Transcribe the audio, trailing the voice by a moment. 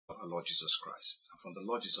of our Lord Jesus Christ and from the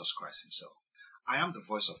Lord Jesus Christ himself. I am the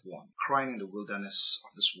voice of one crying in the wilderness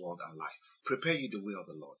of this world and life. Prepare ye the way of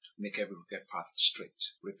the Lord. Make every crooked path straight.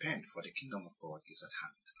 Repent, for the kingdom of God is at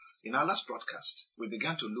hand. In our last broadcast, we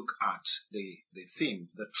began to look at the theme,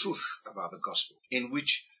 the truth about the gospel, in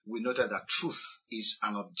which we noted that truth is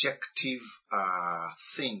an objective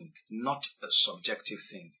thing, not a subjective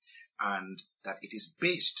thing, and that it is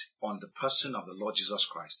based on the person of the Lord Jesus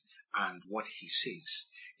Christ and what he says.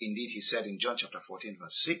 Indeed, he said in John chapter 14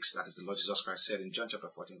 verse 6, that is the Lord Jesus Christ said in John chapter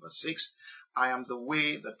 14 verse 6, I am the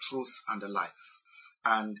way, the truth, and the life.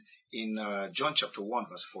 And in John chapter 1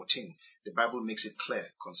 verse 14, the Bible makes it clear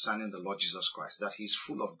concerning the Lord Jesus Christ that he is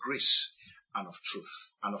full of grace and of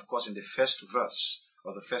truth. And of course, in the first verse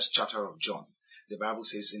of the first chapter of John, the Bible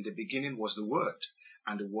says, in the beginning was the Word,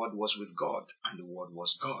 and the Word was with God, and the Word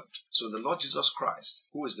was God. So the Lord Jesus Christ,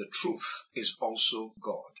 who is the truth, is also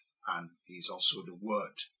God, and he is also the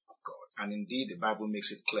Word of God. And indeed, the Bible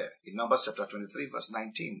makes it clear. In Numbers chapter 23, verse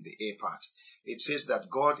 19, the A part, it says that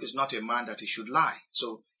God is not a man that he should lie.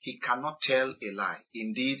 So he cannot tell a lie.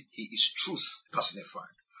 Indeed, he is truth personified.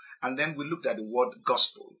 And then we looked at the word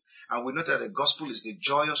gospel, and we noted that the gospel is the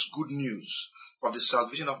joyous good news of the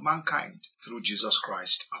salvation of mankind through Jesus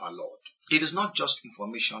Christ our Lord. It is not just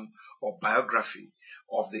information or biography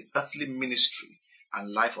of the earthly ministry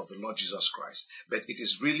and life of the Lord Jesus Christ, but it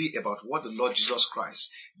is really about what the Lord Jesus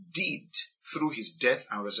Christ did through his death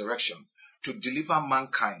and resurrection to deliver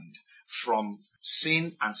mankind from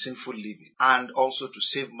sin and sinful living, and also to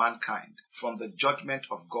save mankind from the judgment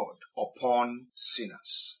of God upon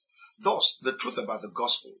sinners. Thus, the truth about the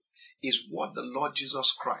gospel is what the Lord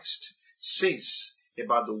Jesus Christ says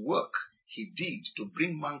about the work he did to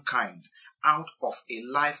bring mankind out of a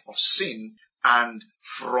life of sin and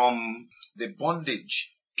from the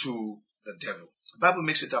bondage to the devil. The Bible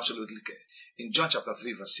makes it absolutely clear. In John chapter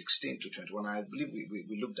 3 verse 16 to 21, I believe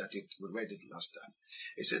we looked at it, we read it last time.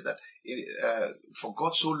 It says that for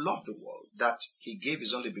God so loved the world that he gave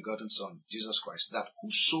his only begotten Son, Jesus Christ, that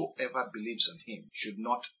whosoever believes in him should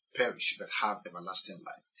not perish but have everlasting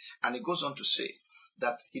life. And it goes on to say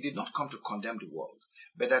that he did not come to condemn the world,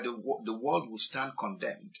 but that the world will stand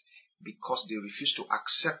condemned because they refuse to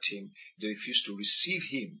accept him, they refuse to receive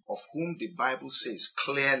him, of whom the Bible says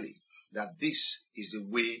clearly that this is the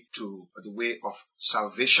way of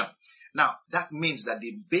salvation. Now, that means that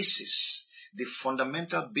the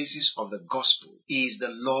fundamental basis of the gospel is the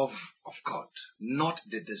love of God, not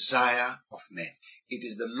the desire of men. It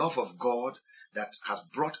is the love of God that has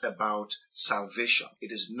brought about salvation.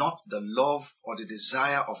 It is not the love or the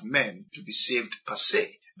desire of men to be saved per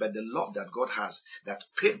se, but the love that God has that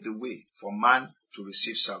paved the way for man to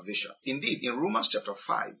receive salvation. Indeed, in Romans chapter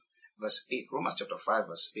 5, verse 8,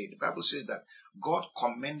 the Bible says that God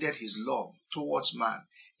commended his love towards man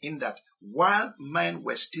in that while men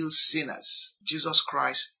were still sinners, Jesus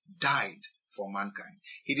Christ died for mankind.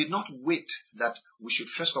 He did not wait that we should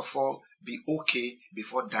first of all be okay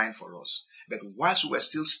before dying for us. But whilst we were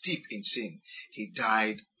still steep in sin, he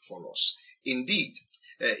died for us. Indeed,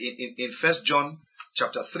 in 1 John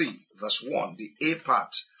chapter 3, verse 1, the A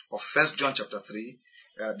part of 1 John chapter 3,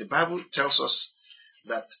 the Bible tells us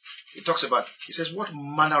that it says, what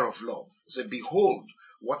manner of love? It says, behold,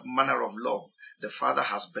 what manner of love the Father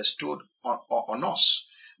has bestowed on us,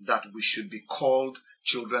 that we should be called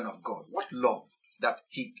children of God. What love? That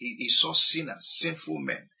he saw sinners, sinful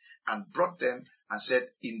men, and brought them and said,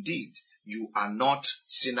 indeed, you are not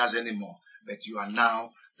sinners anymore, but you are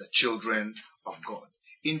now the children of God.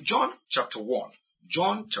 In John chapter 1,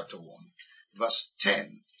 verse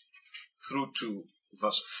 10 through to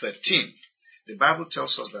verse 13, the Bible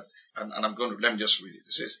tells us that, and let me just read it.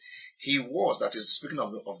 It says, he was, that is speaking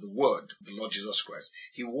of the Word, the Lord Jesus Christ.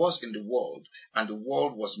 He was in the world, and the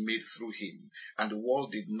world was made through him, and the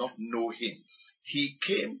world did not know him. He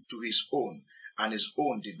came to his own, and his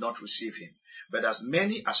own did not receive him. But as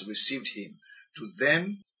many as received him, to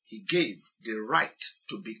them he gave the right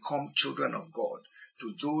to become children of God,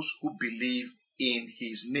 to those who believe in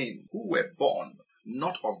his name, who were born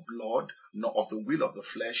not of blood, nor of the will of the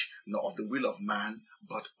flesh, nor of the will of man,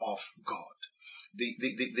 but of God.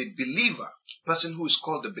 The believer, person who is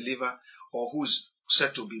called the believer, or who is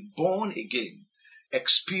said to be born again,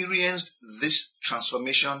 experienced this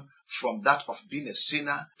transformation from that of being a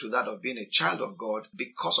sinner to that of being a child of God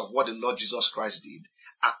because of what the Lord Jesus Christ did,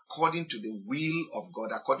 according to the will of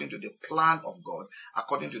God, according to the plan of God,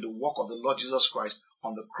 according to the work of the Lord Jesus Christ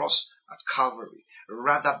on the cross at Calvary,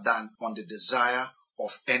 rather than on the desire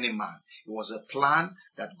of any man. It was a plan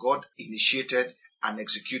that God initiated and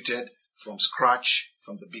executed from scratch,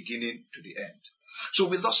 from the beginning to the end. So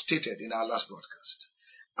we thus stated in our last broadcast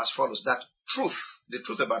as follows, that the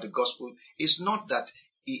truth about the gospel is not that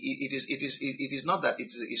it's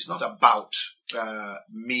not about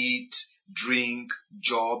meat, drink,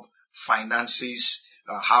 job, finances,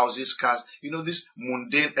 houses, cars, these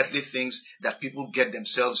mundane earthly things that people get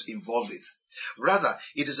themselves involved with. Rather,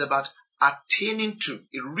 it is about obtaining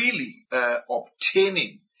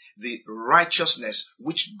the righteousness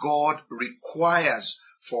which God requires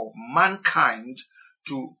for mankind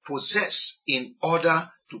to possess in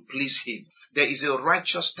order to please Him. There is a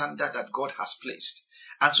righteous standard that God has placed.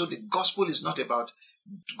 And so the gospel is not about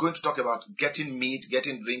going to talk about getting meat,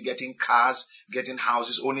 getting drink, getting cars, getting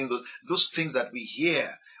houses, owning those things that we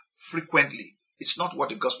hear frequently. It's not what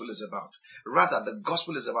the gospel is about. Rather, the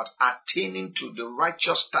gospel is about attaining to the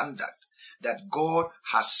righteous standard that God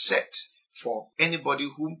has set for anybody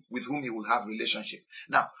with whom He will have relationship.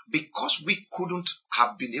 Now, because we couldn't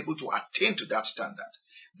have been able to attain to that standard,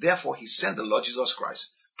 therefore He sent the Lord Jesus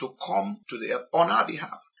Christ to come to the earth on our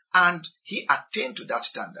behalf. And He attained to that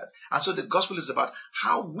standard. And so the gospel is about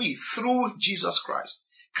how we, through Jesus Christ,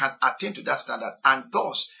 can attain to that standard and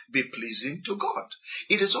thus be pleasing to God.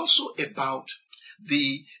 It is also about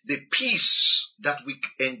the peace that we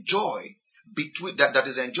enjoy that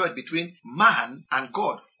is enjoyed between man and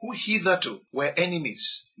God, who hitherto were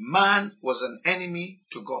enemies. Man was an enemy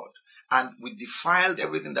to God. And we defied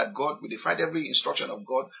every instruction of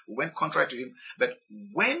God. We went contrary to Him. But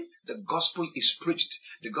when the gospel is preached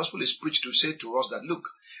to say to us that, look,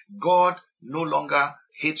 God no longer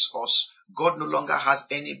hates us. God no longer has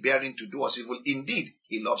any bearing to do us evil. Indeed,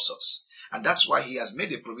 He loves us. And that's why He has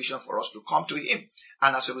made a provision for us to come to Him.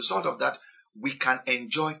 And as a result of that, we can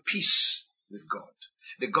enjoy peace with God.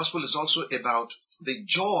 The gospel is also about the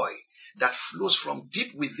joy that flows from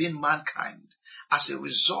deep within mankind as a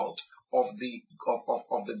result of the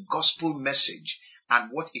gospel message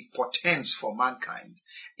and what it portends for mankind.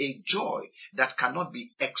 A joy that cannot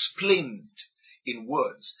be explained in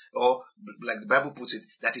words, or like the Bible puts it,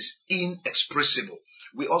 that is inexpressible.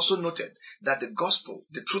 We also noted that the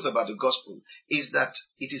truth about the gospel is that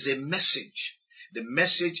it is a message, the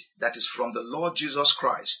message that is from the Lord Jesus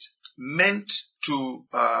Christ, meant to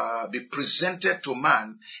be presented to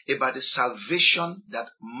man about the salvation that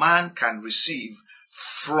man can receive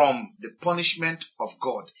from the punishment of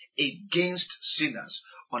God against sinners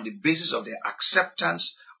on the basis of their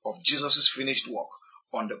acceptance of Jesus' finished work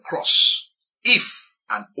on the cross. If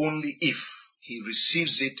and only if he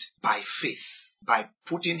receives it by faith, by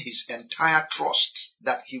putting his entire trust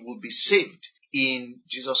that he will be saved in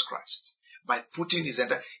Jesus Christ. By putting his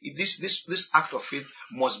entire, this act of faith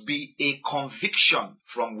must be a conviction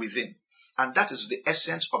from within. And that is the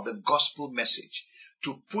essence of the gospel message,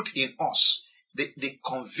 to put in us the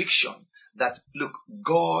conviction that, look,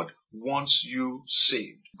 God wants you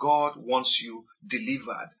saved. God wants you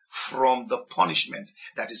delivered from the punishment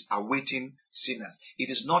that is awaiting sinners. It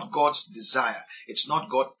is not God's desire. It's not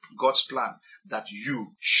God's plan that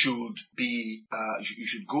you should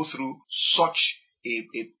go through such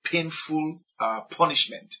a painful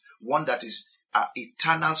punishment, one that is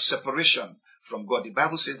eternal separation from God. The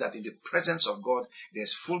Bible says that in the presence of God,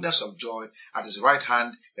 there's fullness of joy. At His right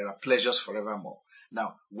hand, there are pleasures forevermore.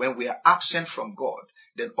 Now, when we are absent from God,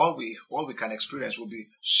 then all we can experience will be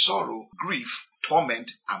sorrow, grief,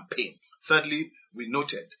 torment, and pain. Thirdly, we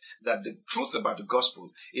noted that the truth about the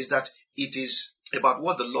gospel is that it is about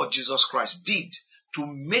what the Lord Jesus Christ did to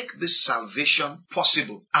make this salvation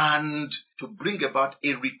possible and to bring about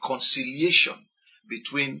a reconciliation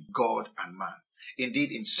between God and man.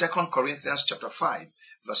 Indeed, in 2 Corinthians chapter 5,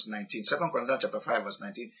 verse 19, 2 Corinthians chapter 5, verse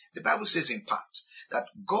 19, the Bible says in part that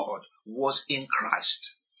God was in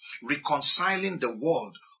Christ, reconciling the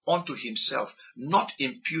world unto Himself, not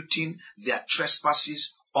imputing their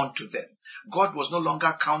trespasses unto them. God was no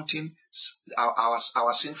longer counting our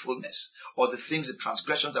sinfulness or the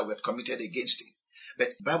transgressions that were committed against Him.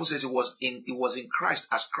 But the Bible says it was in Christ,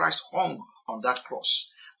 as Christ hung on that cross.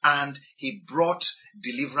 And He brought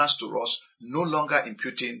deliverance to us, no longer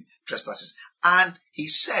imputing trespasses. And He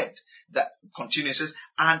said that, continues,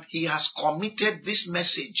 and He has committed this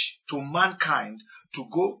message to mankind, to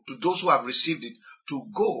go to those who have received it, to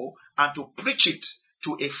go and to preach it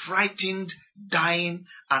to a frightened, dying,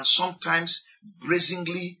 and sometimes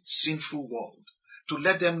brazenly sinful world. To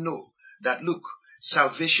let them know that, look,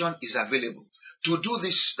 salvation is available. To do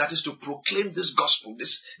this, that is to proclaim this gospel,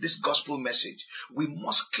 this gospel message, we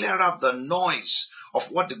must clear out the noise of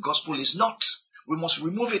what the gospel is not. We must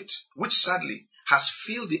remove it, which sadly has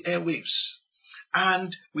filled the airwaves.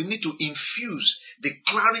 And we need to infuse the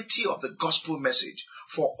clarity of the gospel message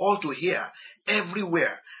for all to hear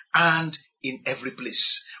everywhere and in every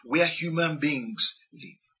place where human beings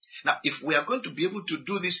live. Now, if we are going to be able to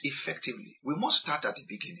do this effectively, we must start at the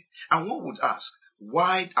beginning. And one would ask,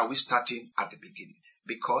 why are we starting at the beginning?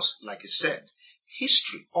 Because, like I said,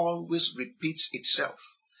 history always repeats itself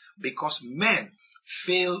because men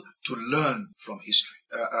fail to learn from history.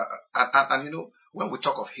 And you know, when we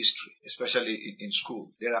talk of history, especially in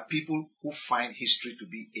school, there are people who find history to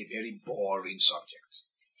be a very boring subject.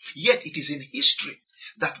 Yet it is in history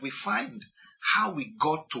that we find how we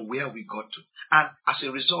got to where we got to. And as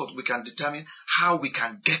a result, we can determine how we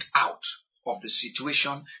can get out of the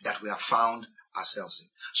situation that we have found ourselves in.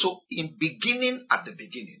 So in beginning at the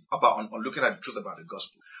beginning, on looking at the truth about the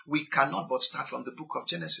gospel, we cannot but start from the book of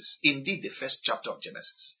Genesis. Indeed, the first chapter of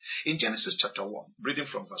Genesis. In Genesis chapter 1, reading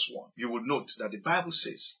from verse 1, you will note that the Bible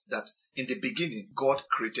says that in the beginning, God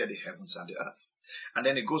created the heavens and the earth. And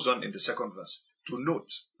then it goes on in the second verse to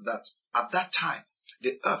note that at that time,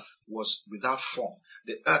 the earth was without form.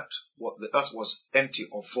 The earth was empty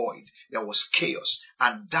or void. There was chaos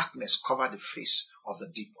and darkness covered the face of the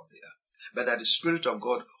deep of the earth. But that the Spirit of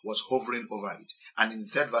God was hovering over it. And in the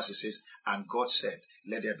third verse it says, and God said,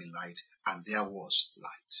 let there be light, and there was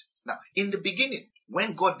light. Now, in the beginning,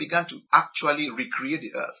 when God began to actually recreate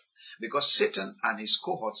the earth, because Satan and his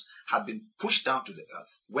cohorts had been pushed down to the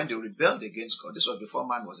earth when they rebelled against God. This was before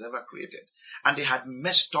man was ever created. And they had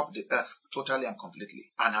messed up the earth totally and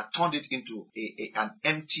completely and had turned it into an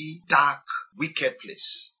empty, dark, wicked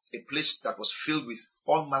place. A place that was filled with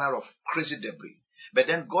all manner of crazy debris. But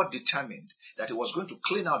then God determined that he was going to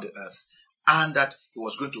clean out the earth and that he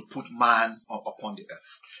was going to put man upon the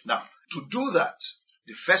earth. Now, to do that,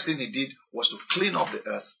 the first thing he did was to clean up the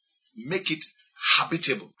earth, make it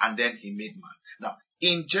habitable, and then he made man. Now,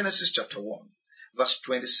 in Genesis chapter 1, verse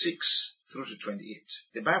 26 through to 28,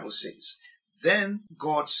 the Bible says, then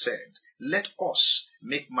God said, let us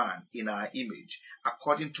make man in our image,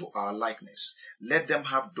 according to our likeness. Let them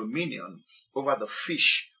have dominion over the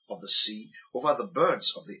fish of the sea, over the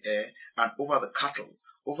birds of the air, and over the cattle,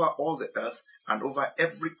 over all the earth, and over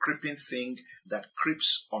every creeping thing that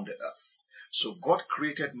creeps on the earth. So God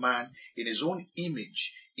created man in his own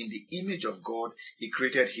image. In the image of God, he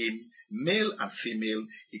created him, male and female,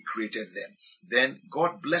 he created them. Then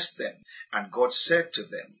God blessed them, and God said to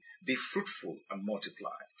them, be fruitful and multiply.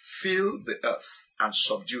 Fill the earth and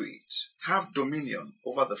subdue it. Have dominion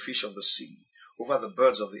over the fish of the sea, over the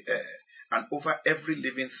birds of the air, and over every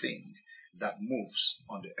living thing that moves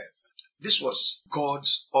on the earth. This was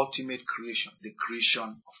God's ultimate creation, the creation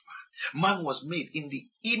of man. Man was made in the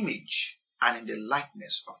image and in the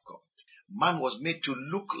likeness of God. Man was made to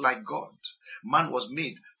look like God. Man was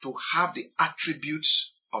made to have the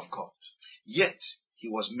attributes of God. Yet, he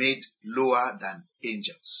was made lower than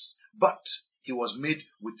angels. But he was made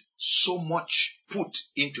with so much put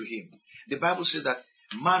into him. The Bible says that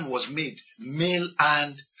man was made male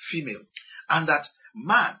and female. And that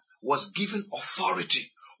man was given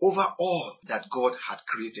authority over all that God had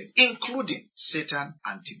created, including Satan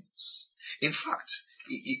and demons. In fact,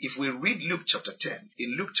 if we read Luke chapter 10,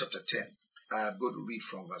 in Luke chapter 10, I'm going to read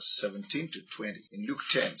from verse 17 to 20. In Luke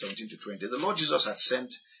 10, 17 to 20, the Lord Jesus had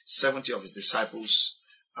sent 70 of his disciples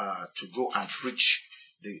to go and preach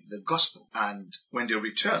the gospel. And when they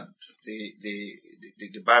returned,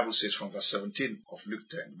 the Bible says from verse 17 of Luke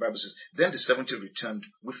 10, the Bible says, then the 70 returned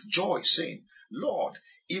with joy, saying, Lord,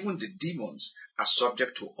 even the demons are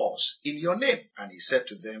subject to us in your name. And he said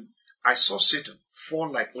to them, I saw Satan fall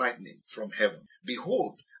like lightning from heaven.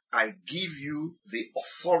 Behold, I give you the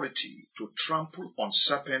authority to trample on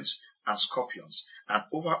serpents and scorpions and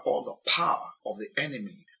over all the power of the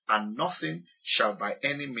enemy, and nothing shall by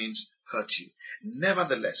any means hurt you.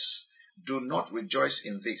 Nevertheless, do not rejoice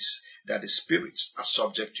in this, that the spirits are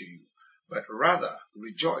subject to you, but rather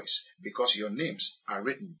rejoice because your names are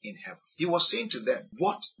written in heaven. He was saying to them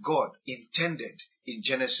what God intended in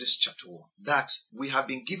Genesis chapter 1, that we have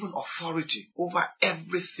been given authority over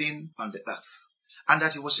everything on the earth. And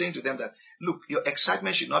that he was saying to them that, look, your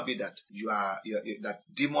excitement should not be that that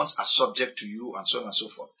demons are subject to you and so on and so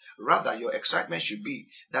forth. Rather, your excitement should be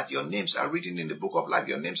that your names are written in the book of life.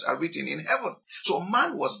 Your names are written in heaven. So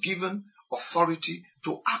man was given authority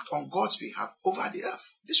to act on God's behalf over the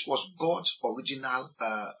earth. This was God's original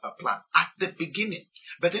plan at the beginning.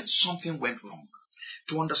 But then something went wrong.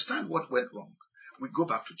 To understand what went wrong, we go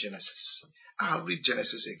back to Genesis. I'll read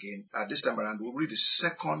Genesis again. This time around, we'll read the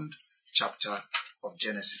second chapter of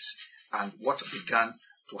Genesis and what began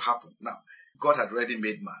to happen. Now, God had already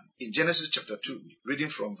made man. In Genesis chapter 2, reading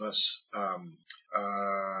from verse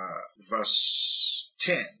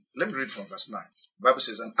 10. Let me read from verse 9. The Bible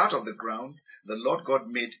says, and out of the ground the Lord God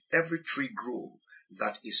made every tree grow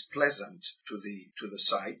that is pleasant to the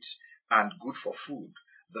sight and good for food,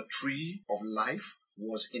 the tree of life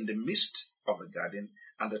was in the midst of the garden,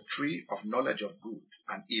 and the tree of knowledge of good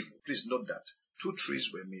and evil. Please note that two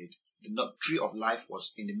trees were made. The tree of life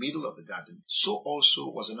was in the middle of the garden. So also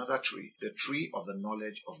was another tree, the tree of the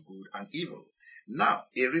knowledge of good and evil. Now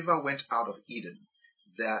a river went out of Eden,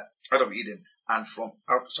 a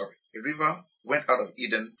river went out of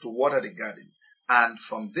Eden to water the garden, and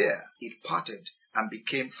from there it parted and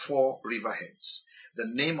became four riverheads. The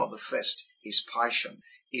name of the first is Pishon.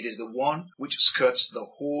 It is the one which skirts the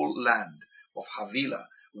whole land of Havilah,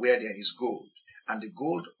 where there is gold, and the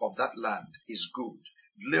gold of that land is good.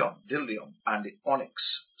 Bdellium, and the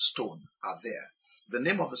onyx stone are there. The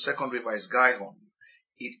name of the second river is Gihon.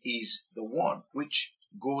 It is the one which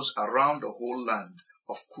goes around the whole land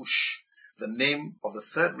of Cush. The name of the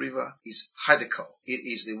third river is Hiddekel. It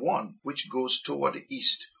is the one which goes toward the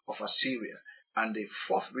east of Assyria, and the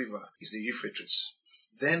fourth river is the Euphrates.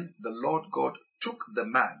 Then the Lord God took the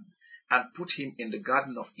man and put him in the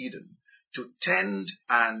Garden of Eden to tend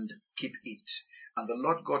and keep it. And the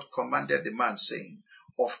Lord God commanded the man, saying,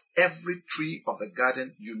 of every tree of the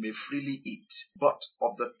garden you may freely eat, but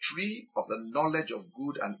of the tree of the knowledge of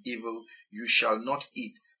good and evil you shall not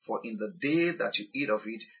eat, for in the day that you eat of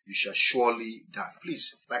it, you shall surely die.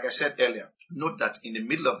 Please, like I said earlier, note that in the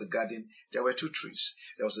middle of the garden, there were two trees.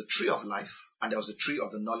 There was the tree of life, and there was the tree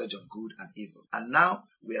of the knowledge of good and evil. And now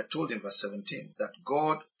we are told in verse 17 that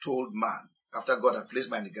God told man, after God had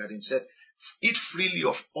placed man in the garden, said, eat freely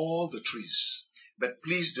of all the trees, but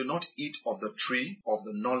please do not eat of the tree of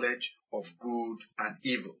the knowledge of good and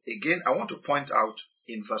evil. Again, I want to point out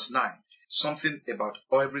in verse 9 something about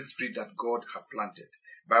every tree that God had planted.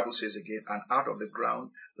 The Bible says again, and out of the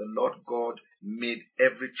ground the Lord God made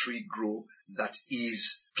every tree grow that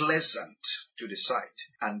is pleasant to the sight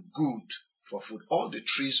and good for food. All the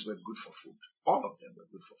trees were good for food. All of them were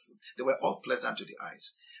good for food. They were all pleasant to the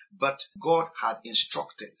eyes. But God had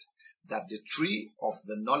instructed that the tree of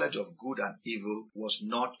the knowledge of good and evil was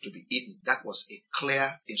not to be eaten. That was a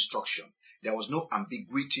clear instruction. There was no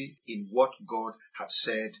ambiguity in what God had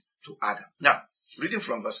said to Adam. Now, reading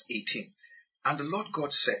from verse 18. And the Lord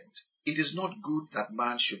God said, it is not good that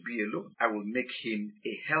man should be alone. I will make him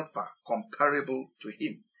a helper comparable to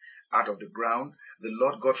him. Out of the ground, the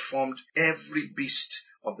Lord God formed every beast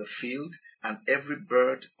of the field and every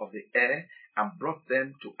bird of the air and brought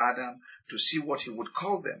them to Adam to see what he would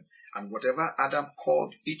call them. And whatever Adam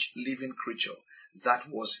called each living creature, that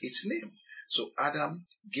was its name. So Adam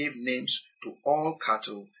gave names to all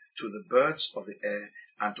cattle, to the birds of the air,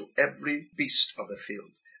 and to every beast of the field.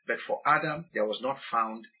 But for Adam there was not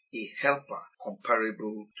found a helper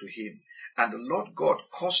comparable to him. And the Lord God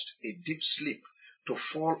caused a deep sleep to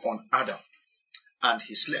fall on Adam, and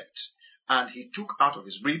he slept. And he took out of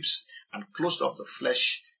his ribs and closed up the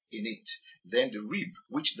flesh in it. Then the rib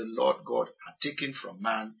which the Lord God had taken from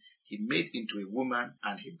man, he made into a woman,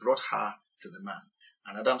 and he brought her to the man.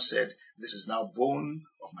 And Adam said, this is now bone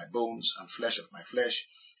of my bones and flesh of my flesh.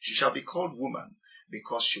 She shall be called woman,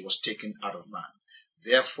 because she was taken out of man.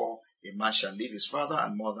 Therefore a man shall leave his father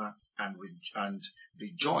and mother and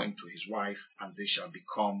be joined to his wife, and they shall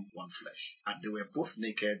become one flesh. And they were both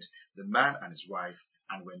naked, the man and his wife,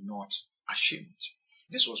 and were not ashamed.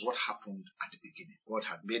 This was what happened at the beginning. God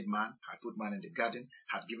had made man, had put man in the garden,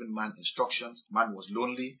 had given man instructions. Man was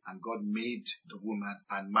lonely, and God made the woman,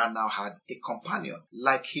 and man now had a companion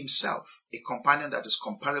like himself, a companion that is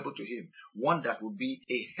comparable to him, one that will be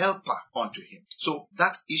a helper unto him. So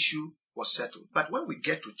that issue was settled. But when we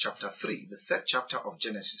get to chapter 3, the third chapter of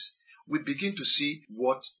Genesis, we begin to see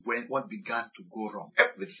what began to go wrong.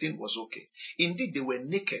 Everything was okay. Indeed, they were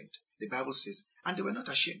naked, the Bible says, and they were not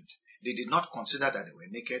ashamed. They did not consider that they were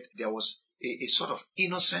naked. There was a sort of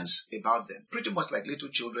innocence about them, pretty much like little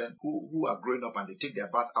children who are growing up and they take their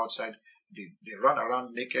bath outside. They run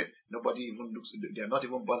around naked. Nobody even looks. They are not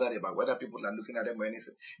even bothered about whether people are looking at them or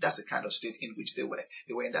anything. That's the kind of state in which they were.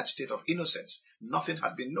 They were in that state of innocence. Nothing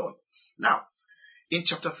had been known. Now, in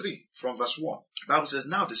chapter 3, from verse 1, the Bible says,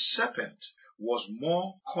 now the serpent was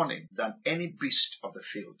more cunning than any beast of the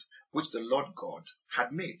field, which the Lord God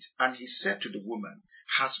had made. And he said to the woman,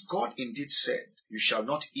 has God indeed said, you shall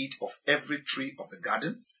not eat of every tree of the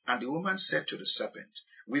garden? And the woman said to the serpent,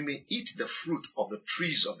 we may eat the fruit of the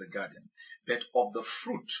trees of the garden, but of the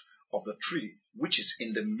fruit of the tree which is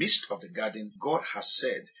in the midst of the garden, God has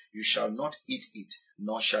said, you shall not eat it,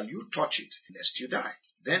 nor shall you touch it, lest you die.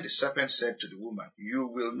 Then the serpent said to the woman, you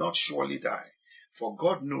will not surely die. For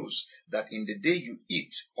God knows that in the day you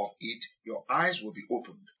eat of it, your eyes will be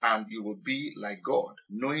opened, and you will be like God,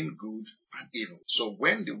 knowing good and evil. So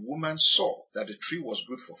when the woman saw that the tree was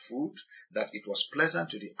good for food, that it was pleasant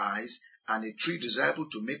to the eyes, and a tree desirable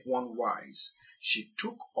to make one wise, she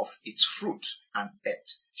took of its fruit and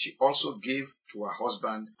ate. She also gave to her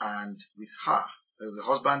husband and with her, the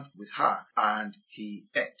husband with her, and he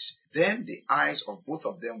ate. Then the eyes of both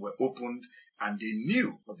of them were opened, and they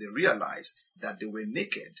knew, or they realized, that they were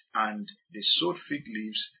naked, and they sewed fig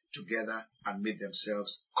leaves together and made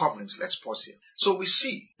themselves coverings. Let's pause here. So we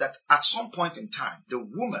see that at some point in time, the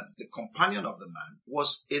woman, the companion of the man,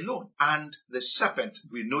 was alone, and the serpent,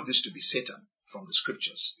 we know this to be Satan from the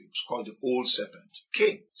scriptures. It was called the old serpent.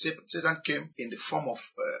 Satan came in the form of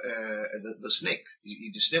the snake.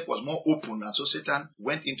 The snake was more open, and so Satan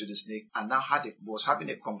went into the snake and now was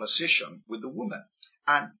having a conversation with the woman,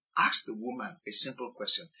 and asked the woman a simple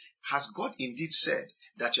question. Has God indeed said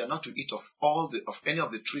that you are not to eat of any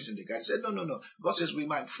of the trees in the garden? He said, no. God says we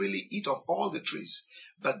might freely eat of all the trees,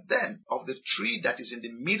 but then of the tree that is in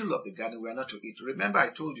the middle of the garden we are not to eat. Remember, I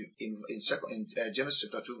told you in Genesis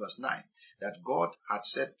chapter 2 verse 9 that God had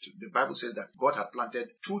said, the Bible says that God had planted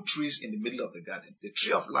two trees in the middle of the garden, the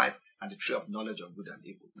tree of life and the tree of knowledge of good and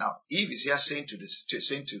evil. Now, Eve is here saying to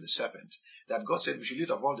the serpent that God said we should eat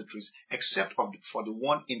of all the trees except for the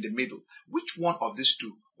one in the middle. Which one of these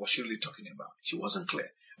two was she really talking about? She wasn't clear.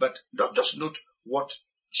 But just note what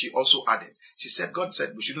she also added. She said, God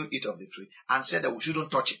said we shouldn't eat of the tree and said that we shouldn't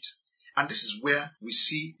touch it. And this is where we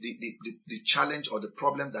see the challenge or the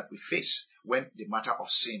problem that we face when the matter of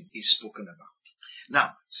sin is spoken about.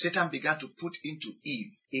 Now, Satan began to put into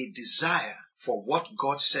Eve a desire for what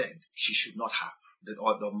God said she should not have,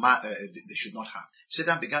 they should not have.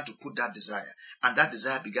 Satan began to put that desire, and that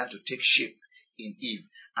desire began to take shape in Eve,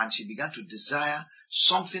 and she began to desire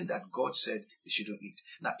something that God said they shouldn't eat.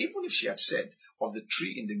 Now, even if she had said of the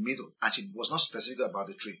tree in the middle, and she was not specific about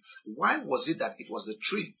the tree, why was it that it was the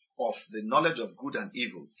tree of the knowledge of good and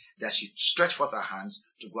evil that she stretched forth her hands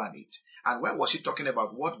to go and eat? And why was she talking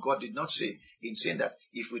about what God did not say in saying that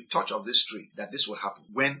if we touch of this tree, that this will happen,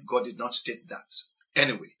 when God did not state that?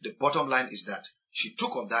 Anyway, the bottom line is that she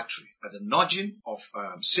took of that tree at the nudging of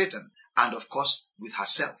Satan, and of course with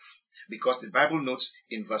herself. Because the Bible notes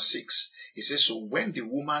in verse 6, it says, so when the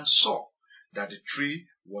woman saw that the tree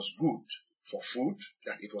was good for food,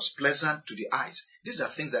 that it was pleasant to the eyes. These are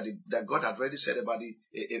things that God had already said about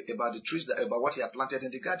the trees, about what he had planted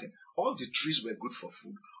in the garden. All the trees were good for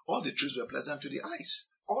food. All the trees were pleasant to the eyes.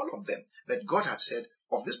 All of them. But God had said,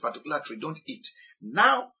 of this particular tree, don't eat.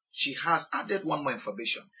 Now, she has added one more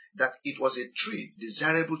information, that it was a tree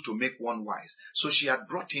desirable to make one wise. So she had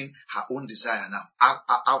brought in her own desire now,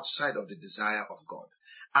 outside of the desire of God.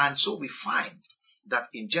 And so we find that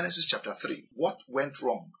in Genesis chapter 3, what went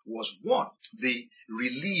wrong was, one, the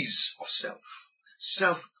release of self.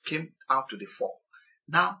 Self came out to the fore.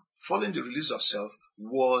 Now, following the release of self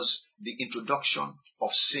was the introduction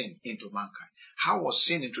of sin into mankind. How was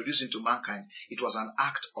sin introduced into mankind? It was an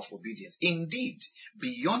act of obedience. Indeed,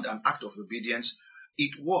 beyond an act of obedience,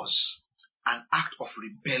 it was an act of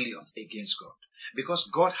rebellion against God. Because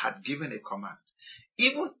God had given a command.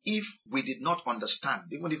 Even if we did not understand,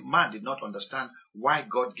 even if man did not understand why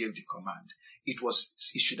God gave the command,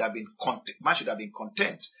 man should have been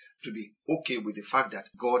content to be okay with the fact that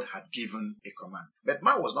God had given a command. But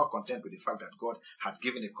man was not content with the fact that God had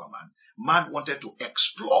given a command. Man wanted to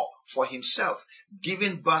explore for himself,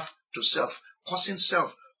 giving birth to self, causing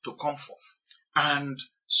self to come forth. And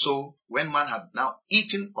so when man had now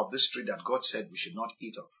eaten of this tree that God said we should not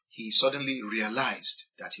eat of, he suddenly realized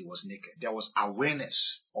that he was naked. There was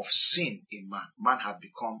awareness of sin in man. Man had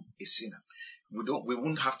become a sinner. We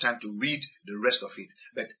won't have time to read the rest of it,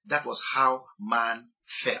 but that was how man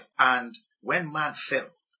fell. And when man fell,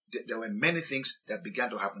 there were many things that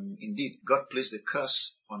began to happen. Indeed, God placed the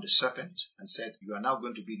curse on the serpent and said, you are now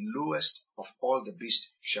going to be lowest of all the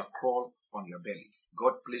beasts, shall crawl on your belly.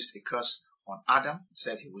 God placed a curse on Adam,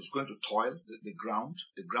 said he was going to toil the ground.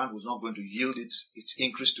 The ground was not going to yield its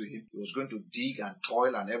increase to him. He was going to dig and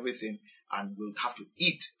toil and everything, and will have to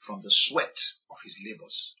eat from the sweat of his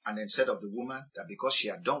labors. And then said of the woman that because she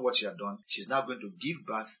had done what she had done, she's now going to give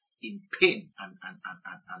birth in pain and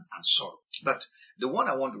sorrow. But the one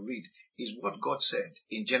I want to read is what God said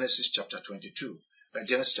in Genesis chapter 22.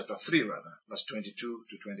 Genesis chapter 3 rather, verse 22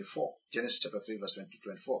 to 24. Genesis chapter 3 verse 22 to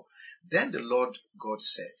 24. Then the Lord God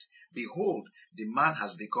said, behold, the man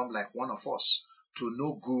has become like one of us, to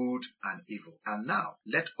know good and evil. And now,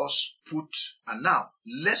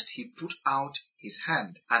 lest he put out his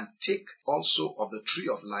hand and take also of the tree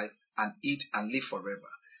of life and eat and live forever.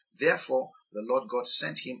 Therefore, the Lord God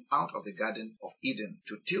sent him out of the garden of Eden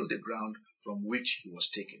to till the ground from which he was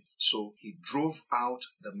taken. So he drove out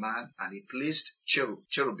the man, and he placed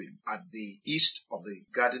cherubim at the east of the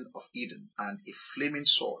garden of Eden, and a flaming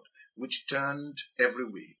sword which turned every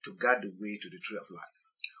way to guard the way to the tree of life.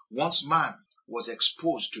 Once man was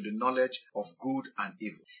exposed to the knowledge of good and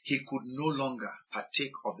evil, he could no longer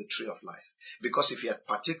partake of the tree of life. Because if he had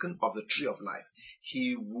partaken of the tree of life,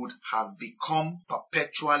 he would have become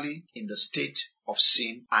perpetually in the state of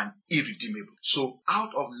sin and irredeemable. So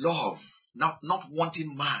out of love, not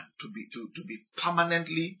wanting man to be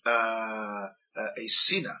permanently a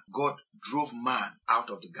sinner, God drove man out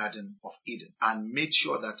of the Garden of Eden and made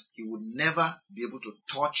sure that he would never be able to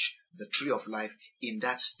touch the tree of life in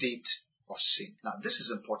that state of sin. Now, this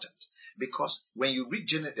is important because when you read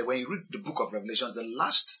the book of Revelations, the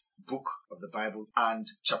last book of the Bible, and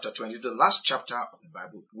chapter 20, the last chapter of the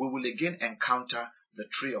Bible, we will again encounter the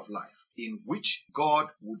tree of life, in which God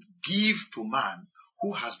would give to man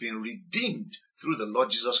who has been redeemed through the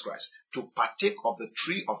Lord Jesus Christ to partake of the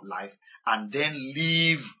tree of life and then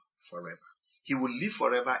live forever. He will live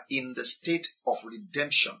forever in the state of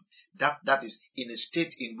redemption. That is, in a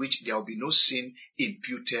state in which there will be no sin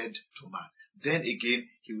imputed to man. Then again,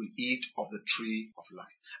 he will eat of the tree of life.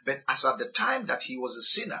 But as at the time that he was a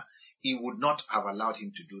sinner, he would not have allowed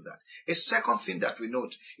him to do that. A second thing that we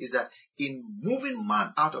note is that in moving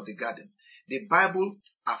man out of the garden, the Bible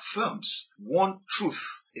affirms one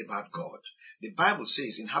truth about God. The Bible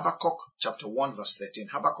says in Habakkuk chapter 1 verse 13,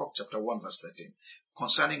 Habakkuk chapter 1 verse 13,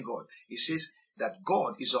 concerning God, it says that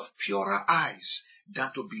God is of purer eyes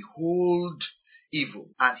than to behold evil,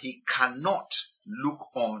 and he cannot look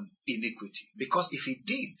on iniquity. Because if he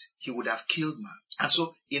did, he would have killed man. And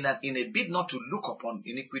so in a bid not to look upon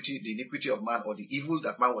iniquity, the iniquity of man or the evil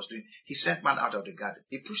that man was doing, he sent man out of the garden.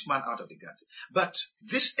 He pushed man out of the garden. But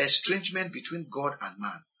this estrangement between God and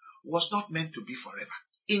man was not meant to be forever.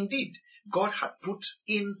 Indeed, God had put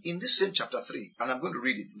in this same chapter 3, and I'm going to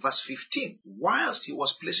read it, verse 15, whilst he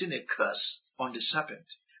was placing a curse on the serpent,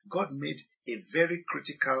 God made a very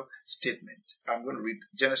critical statement. I'm going to read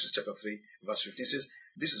Genesis chapter 3, verse 15. It says,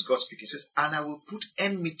 this is God speaking. It says, and I will put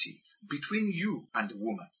enmity between you and the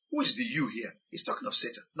woman. Who is the you here? He's talking of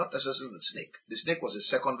Satan, not necessarily the snake. The snake was a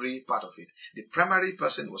secondary part of it. The primary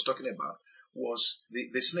person he was talking about was the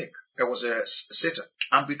snake. There was a Satan.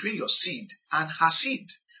 And between your seed and her seed.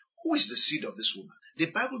 Who is the seed of this woman? The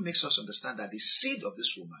Bible makes us understand that the seed of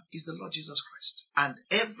this woman is the Lord Jesus Christ. And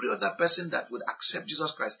every other person that would accept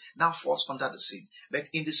Jesus Christ now falls under the seed. But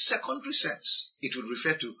in the secondary sense, it would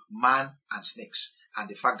refer to man and snakes and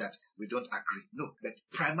the fact that we don't agree. No, but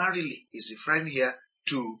primarily is referring here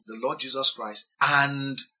to the Lord Jesus Christ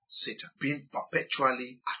and Satan being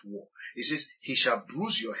perpetually at war. He says, he shall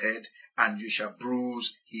bruise your head and you shall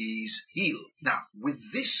bruise his heel. Now,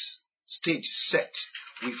 with this stage set,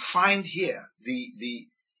 we find here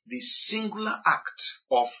the singular act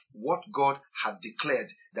of what God had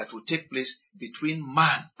declared that would take place between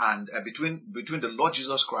man and between the Lord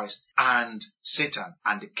Jesus Christ and Satan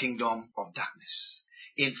and the kingdom of darkness.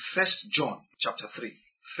 In 1 John chapter 3,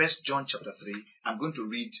 1 John chapter 3, I'm going to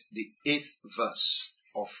read the 8th verse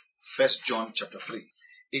of 1 John chapter 3.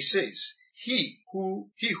 It says, He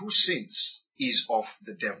who sins is of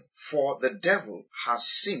the devil, for the devil has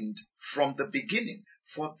sinned from the beginning.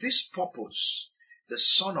 For this purpose, the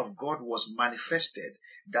Son of God was manifested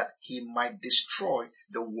that he might destroy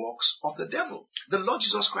the works of the devil. The Lord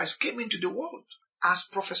Jesus Christ came into the world as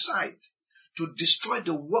prophesied to destroy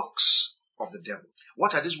the works of the devil.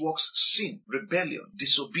 What are these works? Sin, rebellion,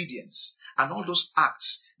 disobedience, and all those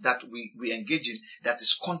acts that we engage in that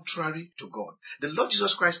is contrary to God. The Lord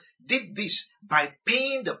Jesus Christ did this by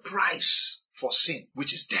paying the price for sin,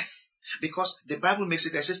 which is death. Because the Bible makes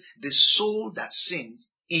it, it says, the soul that sins,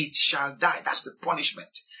 it shall die. That's the punishment.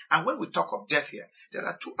 And when we talk of death here, there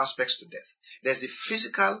are two aspects to death. There's the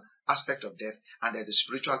physical aspect of death and there's the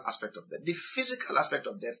spiritual aspect of death. The physical aspect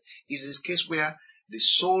of death is this case where the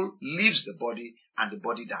soul leaves the body and the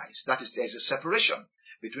body dies. That is, there's a separation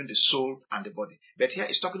between the soul and the body. But here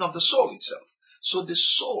it's talking of the soul itself. So the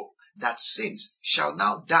soul that sins shall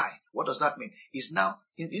now die. What does that mean? Is now,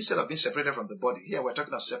 instead of being separated from the body, here we're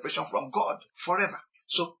talking of separation from God forever.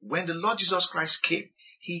 So when the Lord Jesus Christ came,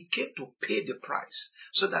 he came to pay the price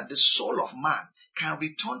so that the soul of man can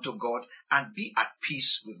return to God and be at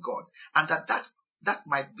peace with God. And that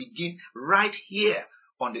might begin right here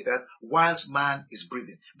on the earth whilst man is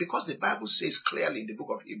breathing. Because the Bible says clearly in the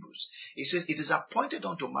book of Hebrews, it says it is appointed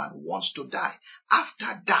unto man once to die.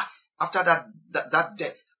 After that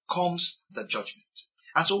death comes the judgment.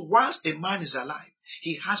 And so whilst a man is alive,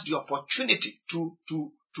 he has the opportunity to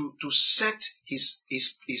set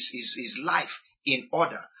his life in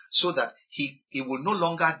order so that he will no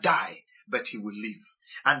longer die, but he will live.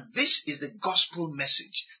 And this is the gospel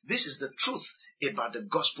message. This is the truth about the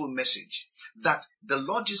gospel message, that the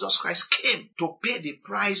Lord Jesus Christ came to pay the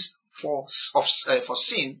price for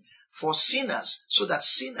sin, for sinners, so that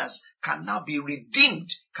sinners can now be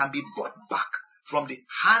redeemed, can be bought back from the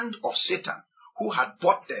hand of Satan, who had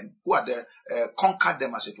bought them, who had conquered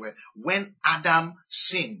them, as it were, when Adam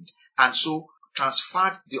sinned, and so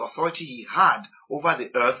transferred the authority he had over the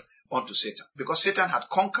earth onto Satan. Because Satan had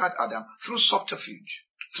conquered Adam through subterfuge,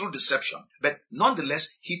 through deception. But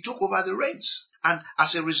nonetheless, he took over the reins. And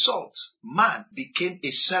as a result, man became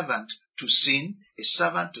a servant to sin, a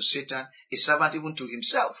servant to Satan, a servant even to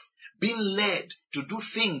himself, being led to do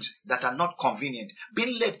things that are not convenient,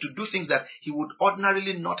 being led to do things that he would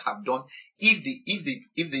ordinarily not have done if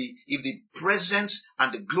the presence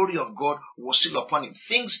and the glory of God was still upon him.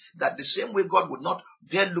 Things that the same way God would not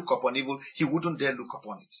dare look upon evil, he wouldn't dare look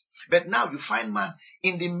upon it. But now you find man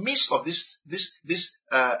in the midst of this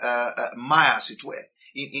mire, as it were,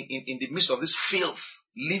 in the midst of this filth,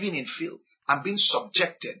 living in filth and being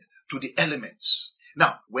subjected to the elements.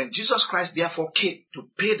 Now, when Jesus Christ therefore came to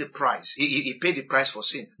pay the price, he paid the price for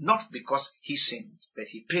sin, not because he sinned, but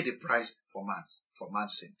he paid the price for man's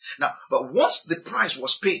sin. Now, but once the price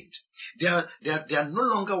was paid, there no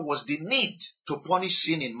longer was the need to punish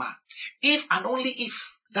sin in man. If and only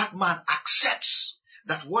if that man accepts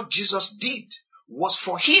that what Jesus did was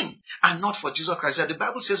for him and not for Jesus Christ. The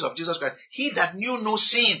Bible says of Jesus Christ, he that knew no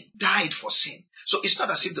sin died for sin. So it's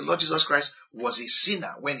not as if the Lord Jesus Christ was a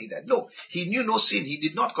sinner when he died. No, he knew no sin. He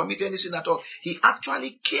did not commit any sin at all. He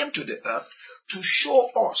actually came to the earth to show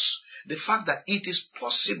us the fact that it is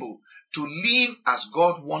possible to live as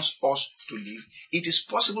God wants us to live. It is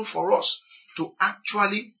possible for us to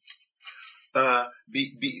actually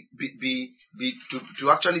actually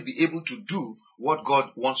be able to do what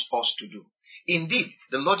God wants us to do. Indeed,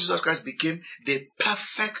 the Lord Jesus Christ became the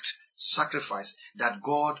perfect sacrifice that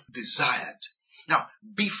God desired. Now,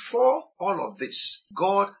 before all of this,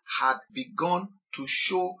 God had begun to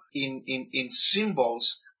show in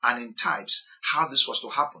symbols and in types how this was to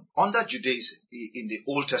happen. Under Judaism, in the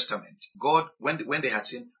Old Testament, God, when they had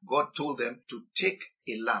sinned, God told them to take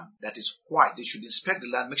a lamb that is white. They should inspect the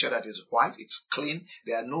lamb, make sure that it's white, it's clean,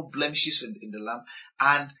 there are no blemishes in the lamb.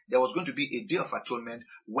 And there was going to be a day of atonement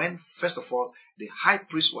when, first of all, the high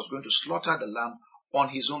priest was going to slaughter the lamb on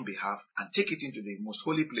his own behalf and take it into the most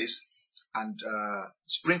holy place and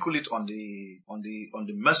sprinkle it on the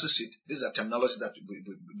mercy seat. These are terminology that we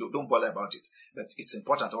don't bother about it, but it's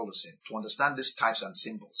important all the same to understand these types and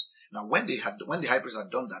symbols. Now, when the high priest had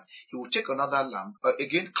done that, he would take another lamb,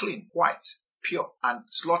 again clean, white, pure, and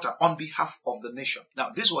slaughter on behalf of the nation.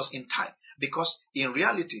 Now, this was in type, because in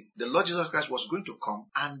reality, the Lord Jesus Christ was going to come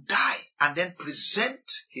and die and then present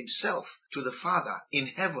himself to the Father in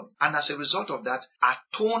heaven, and as a result of that,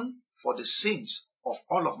 atone for the sins of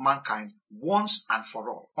all of mankind once and for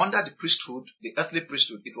all. Under the priesthood, the earthly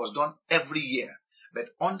priesthood, it was done every year. But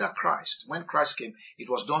under Christ, when Christ came, it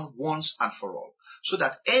was done once and for all. So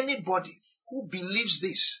that anybody who believes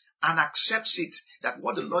this and accepts it, that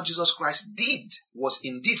what the Lord Jesus Christ did was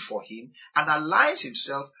indeed for him, and aligns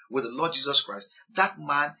himself with the Lord Jesus Christ, that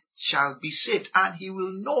man shall be saved, and he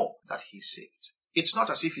will know that he is saved. It's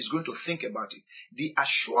not as if he's going to think about it. The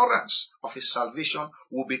assurance of his salvation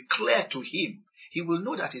will be clear to him. He will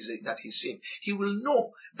know that he's saved. He will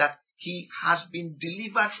know that he has been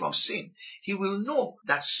delivered from sin. He will know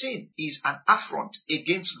that sin is an affront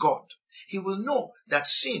against God. He will know that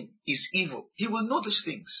sin is evil. He will know these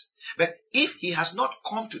things. But if he has not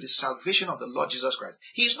come to the salvation of the Lord Jesus Christ,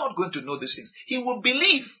 he is not going to know these things. He will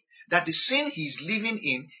believe that the sin he is living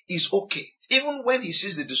in is okay. Even when he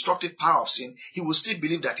sees the destructive power of sin, he will still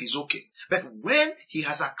believe that he's okay. But when he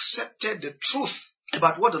has accepted the truth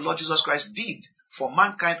about what the Lord Jesus Christ did for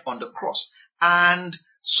mankind on the cross and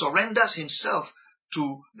surrenders himself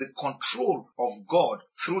to the control of God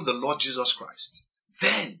through the Lord Jesus Christ,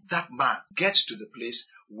 then that man gets to the place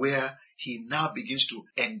where he now begins to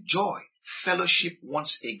enjoy fellowship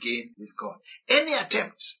once again with God. Any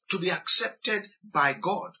attempt to be accepted by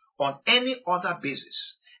God on any other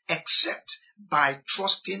basis except by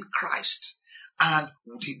trusting Christ and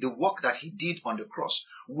the work that he did on the cross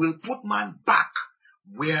will put man back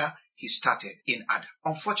where he started, in Adam.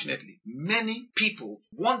 Unfortunately, many people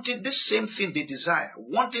wanting this same thing they desire,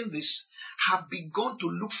 wanting this, have begun to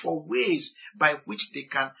look for ways by which they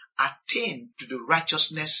can attain to the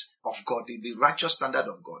righteousness of God, the righteous standard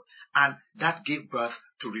of God. And that gave birth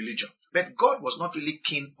to religion. But God was not really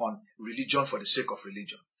keen on religion for the sake of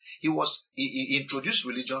religion. He introduced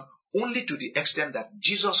religion only to the extent that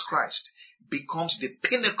Jesus Christ becomes the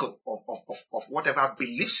pinnacle of whatever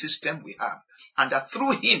belief system we have, and that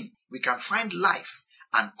through him we can find life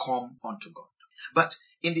and come unto God. But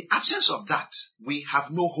in the absence of that, we have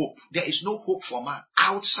no hope. There is no hope for man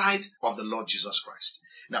outside of the Lord Jesus Christ.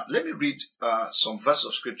 Now, let me read some verses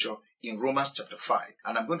of scripture in Romans chapter 5,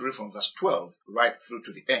 and I'm going to read from verse 12 right through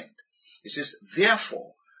to the end. It says,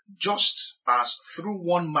 therefore, just as through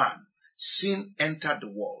one man sin entered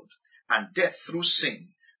the world, and death through sin,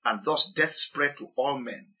 and thus death spread to all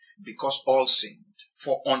men, because all sinned.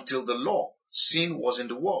 For until the law, sin was in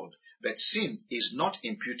the world, but sin is not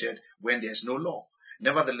imputed when there is no law.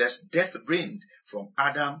 Nevertheless, death reigned from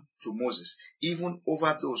Adam to Moses, even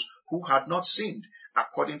over those who had not sinned,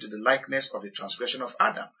 according to the likeness of the transgression of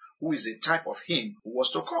Adam, who is a type of him who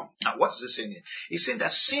was to come. Now, what is it saying here? It's saying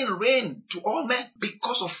that sin reigned to all men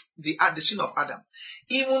because of the sin of Adam,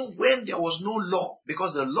 even when there was no law,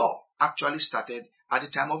 because the law actually started at the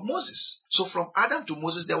time of Moses. So from Adam to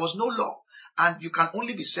Moses, there was no law. And you can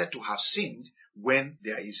only be said to have sinned when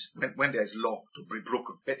there is law to be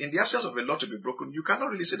broken. But in the absence of a law to be broken, you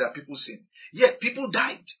cannot really say that people sin. Yet people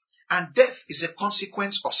died. And death is a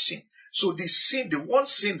consequence of sin. So the one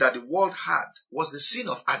sin that the world had was the sin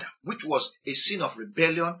of Adam, which was a sin of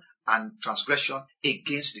rebellion and transgression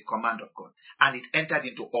against the command of God. And it entered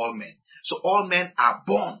into all men. So all men are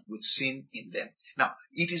born with sin in them. Now,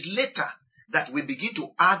 it is later that we begin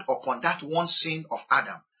to add upon that one sin of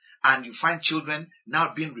Adam. And you find children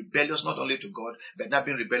now being rebellious, not only to God, but now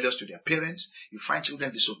being rebellious to their parents. You find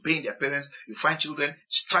children disobeying their parents. You find children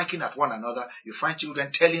striking at one another. You find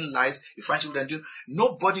children telling lies. You find children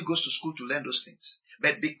nobody goes to school to learn those things.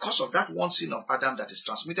 But because of that one sin of Adam that is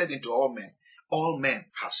transmitted into all men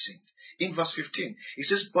have sinned. In verse 15, it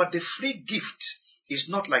says, but the free gift is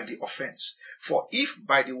not like the offense. For if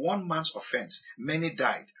by the one man's offense many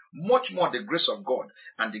died, much more the grace of God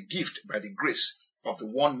and the gift by the grace of the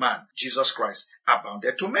one man, Jesus Christ,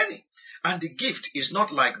 abounded to many. And the gift is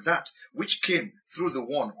not like that which came through the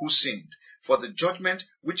one who sinned. For the judgment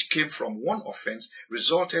which came from one offense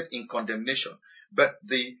resulted in condemnation, but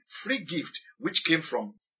the free gift which came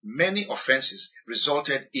from many offenses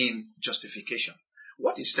resulted in justification.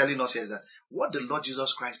 What he's telling us here is that what the Lord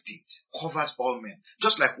Jesus Christ did covers all men,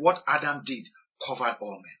 just like what Adam did covered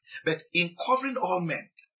all men. But in covering all men,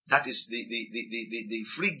 that is the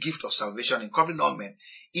free gift of salvation in covering all men.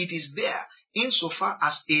 It is there insofar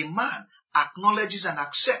as a man acknowledges and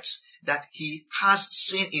accepts that he has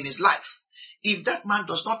sin in his life. If that man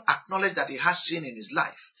does not acknowledge that he has sin in his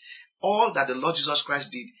life, all that the Lord Jesus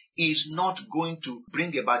Christ did is not going to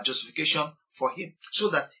bring about justification for him. So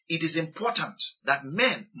that it is important that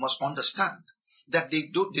men must understand that they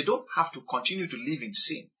don't have to continue to live in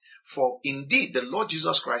sin. For indeed, the Lord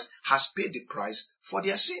Jesus Christ has paid the price for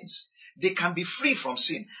their sins. They can be free from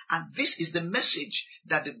sin. And this is the message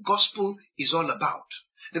that the gospel is all about.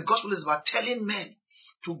 The gospel is about telling men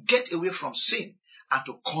to get away from sin and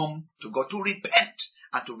to come to God, to repent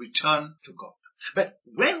and to return to God. But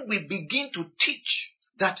when we begin to teach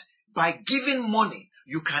that by giving money,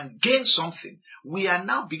 you can gain something, we are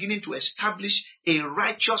now beginning to establish a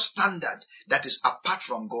righteous standard that is apart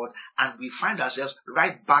from God, and we find ourselves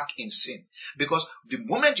right back in sin. Because the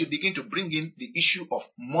moment you begin to bring in the issue of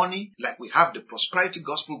money, like we have the prosperity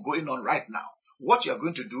gospel going on right now, what you are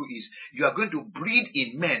going to do is you are going to breed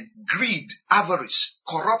in men greed, avarice,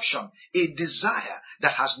 corruption, a desire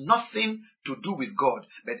that has nothing to do with God,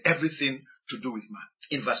 but everything to do with man.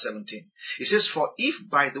 In verse 17, it says, for if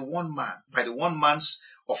by the one man's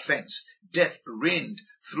offense, death reigned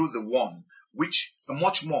through the one, which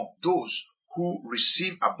much more those who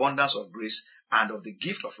receive abundance of grace and of the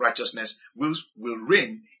gift of righteousness will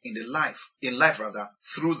reign in life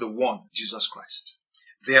through the one, Jesus Christ.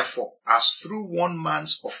 Therefore, as through one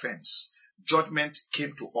man's offense, judgment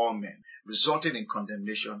came to all men, resulting in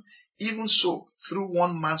condemnation, even so, through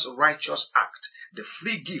one man's righteous act, the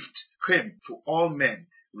free gift came to all men,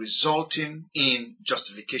 resulting in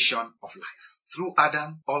justification of life. Through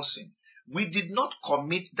Adam, all sin. We did not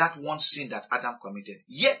commit that one sin that Adam committed,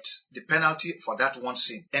 yet the penalty for that one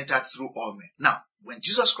sin entered through all men. Now, when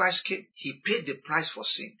Jesus Christ came, he paid the price for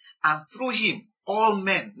sin, and through him, all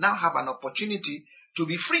men now have an opportunity to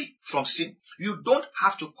be free from sin. You don't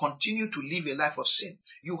have to continue to live a life of sin.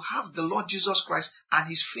 You have the Lord Jesus Christ and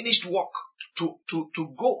his finished work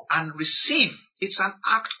to go and receive. It's an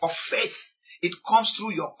act of faith. It comes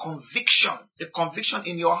through your conviction, a conviction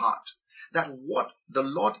in your heart that what the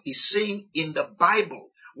Lord is saying in the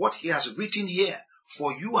Bible, what he has written here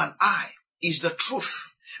for you and I, is the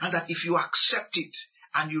truth. And that if you accept it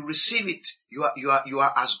and you receive it, you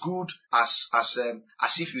are as good as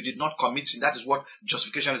if you did not commit sin. That is what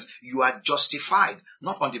justification is. You are justified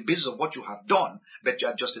not on the basis of what you have done, but you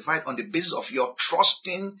are justified on the basis of your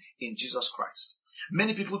trusting in Jesus Christ.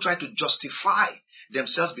 Many people try to justify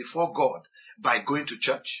themselves before God by going to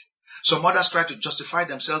church. Some others try to justify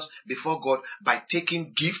themselves before God by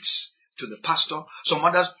taking gifts to the pastor. Some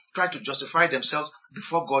others try to justify themselves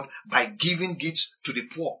before God by giving gifts to the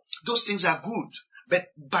poor. Those things are good, but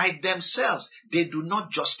by themselves, they do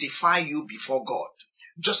not justify you before God.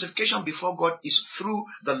 Justification before God is through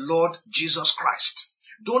the Lord Jesus Christ.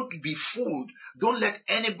 Don't be fooled. Don't let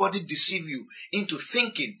anybody deceive you into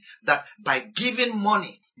thinking that by giving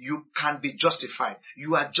money, you can be justified.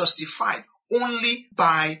 You are justified only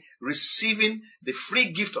by receiving the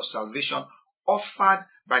free gift of salvation offered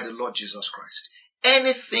by the Lord Jesus Christ.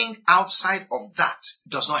 Anything outside of that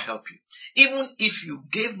does not help you. Even if you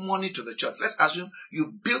gave money to the church, let's assume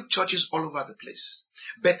you built churches all over the place,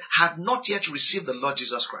 but had not yet received the Lord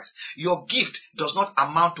Jesus Christ. Your gift does not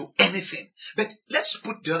amount to anything. But let's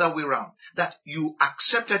put the other way around, that you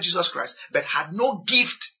accepted Jesus Christ, but had no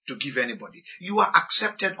gift to give anybody. You are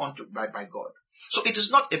accepted by God. So it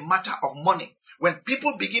is not a matter of money. When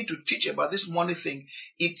people begin to teach about this money thing,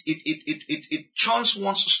 it churns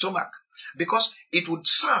one's stomach, because it would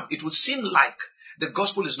seem like the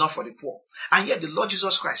gospel is not for the poor. And yet the Lord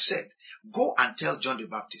Jesus Christ said, go and tell John the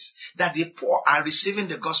Baptist that the poor are receiving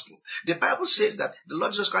the gospel. The Bible says that the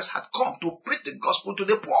Lord Jesus Christ had come to preach the gospel to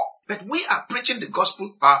the poor. But we are preaching the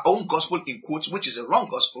gospel, our own gospel in quotes, which is a wrong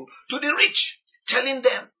gospel, to the rich, telling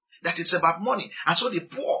them that it's about money. And so the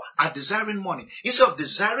poor are desiring money. Instead of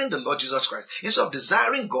desiring the Lord Jesus Christ, instead of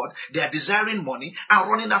desiring God, they are desiring money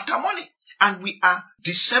and running after money. And we are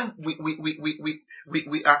we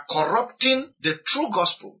are corrupting the true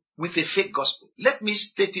gospel with a fake gospel. Let me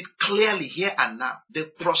state it clearly here and now.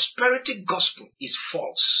 The prosperity gospel is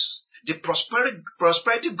false. The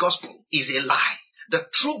prosperity gospel is a lie. The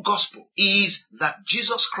true gospel is that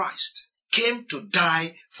Jesus Christ came to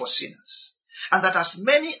die for sinners. And that as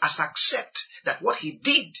many as accept that what he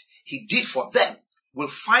did for them, will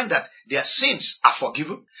find that their sins are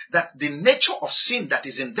forgiven, that the nature of sin that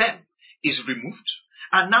is in them is removed,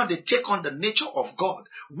 and now they take on the nature of God,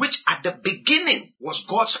 which at the beginning was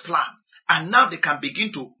God's plan, and now they can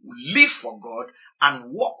begin to live for God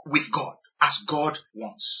and walk with God as God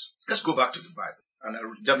wants. Let's go back to the Bible, and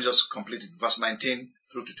let me just complete it. Verse 19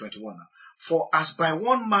 through to 21 now. For as by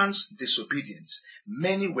one man's disobedience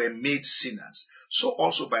many were made sinners, so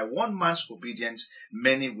also by one man's obedience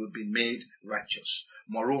many will be made righteous.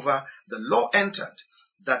 Moreover, the law entered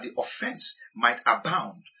that the offense might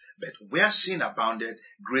abound. But where sin abounded,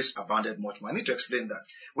 grace abounded much more. I need to explain that.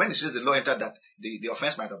 When it says the law entered that the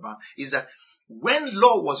offense might abound, is that when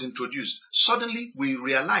law was introduced, suddenly we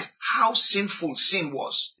realized how sinful sin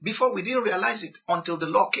was. Before, we didn't realize it until the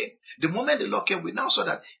law came. The moment the law came, we now saw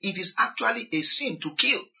that it is actually a sin to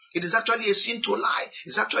kill. It is actually a sin to lie.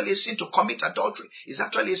 It's actually a sin to commit adultery. It's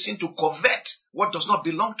actually a sin to covet what does not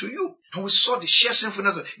belong to you. And we saw the sheer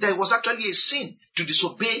sinfulness that it was actually a sin to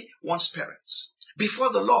disobey one's parents.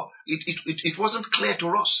 Before the law, it wasn't clear to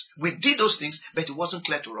us. We did those things, but it wasn't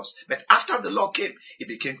clear to us. But after the law came, it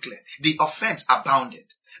became clear. The offense abounded.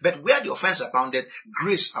 But where the offense abounded,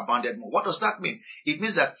 grace abounded more. What does that mean? It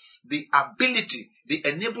means that the ability, the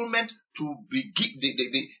enablement to be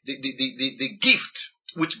the gift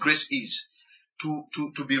which grace is,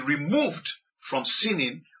 to be removed from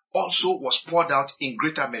sinning, also was poured out in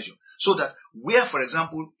greater measure. So that where, for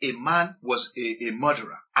example, a man was a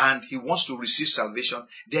murderer and he wants to receive salvation,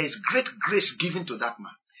 there is great grace given to that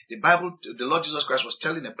man. The Bible, the Lord Jesus Christ was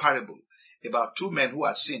telling a parable about two men who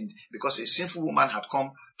had sinned because a sinful woman had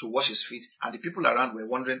come to wash his feet, and the people around were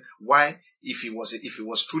wondering why, if he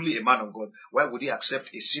was truly a man of God, why would he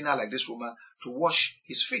accept a sinner like this woman to wash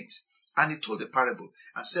his feet? And he told a parable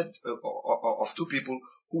and said of two people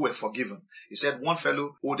who were forgiven. He said one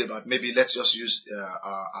fellow owed about, maybe let's just use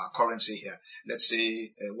our currency here. Let's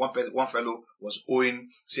say one fellow was owing,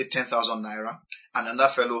 say, 10,000 naira, and another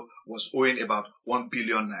fellow was owing about 1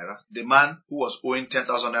 billion naira. The man who was owing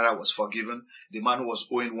 10,000 naira was forgiven. The man who was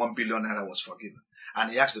owing 1 billion naira was forgiven.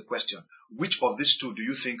 And he asked the question, which of these two do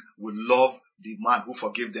you think will love the man who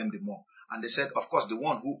forgave them the more? And they said, of course, the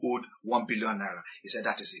one who owed 1 billion naira. He said,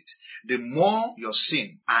 that is it. The more you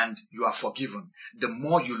sin and you are forgiven, the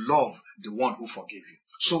more you love the one who forgave you.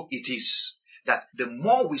 So it is that the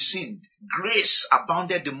more we sinned, grace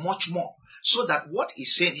abounded the much more. So that what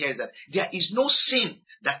he's saying here is that there is no sin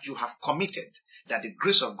that you have committed that the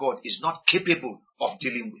grace of God is not capable of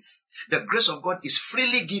dealing with. The grace of God is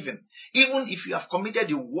freely given. Even if you have committed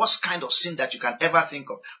the worst kind of sin that you can ever think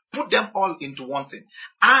of, put them all into one thing.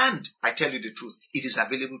 And I tell you the truth, it is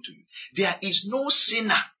available to you. There is no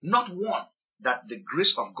sinner, not one, that the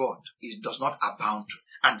grace of God does not abound to.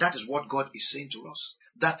 And that is what God is saying to us.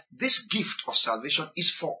 that this gift of salvation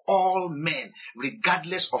is for all men,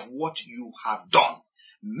 regardless of what you have done.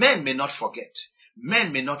 Men may not forget.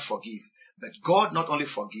 Men may not forgive. But God not only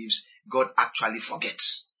forgives, God actually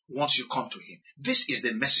forgets once you come to Him. This is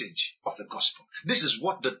the message of the gospel. This is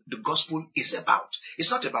what the gospel is about.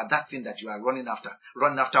 It's not about that thing that you are running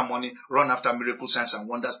after money, run after miracle signs and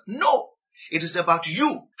wonders. No, it is about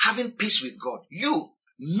you having peace with God. You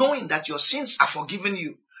knowing that your sins are forgiven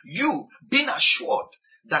you. You being assured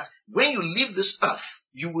that when you leave this earth,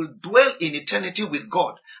 you will dwell in eternity with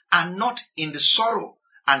God and not in the sorrow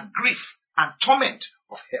and grief and torment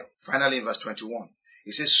of hell. Finally, in verse 21,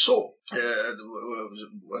 it says, so,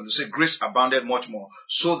 when they say grace abounded much more,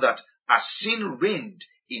 so that as sin reigned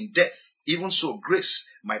in death, even so grace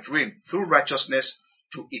might reign through righteousness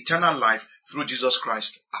to eternal life through Jesus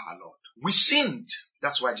Christ our Lord. We sinned.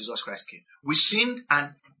 That's why Jesus Christ came. We sinned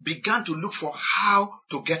and began to look for how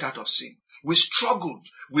to get out of sin. We struggled.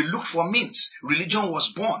 We looked for means. Religion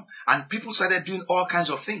was born and people started doing all kinds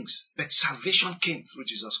of things. But salvation came through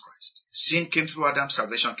Jesus Christ. Sin came through Adam.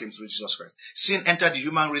 Salvation came through Jesus Christ. Sin entered the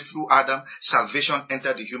human race through Adam. Salvation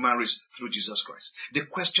entered the human race through Jesus Christ. The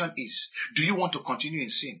question is, do you want to continue in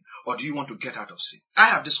sin or do you want to get out of sin? I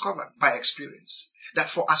have discovered by experience that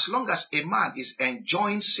for as long as a man is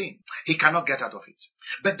enjoying sin, he cannot get out of it.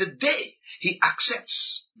 But the day he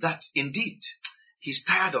accepts that indeed he's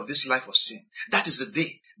tired of this life of sin, that is the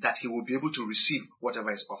day that he will be able to receive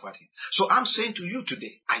whatever is offered him. So I'm saying to you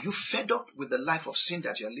today, are you fed up with the life of sin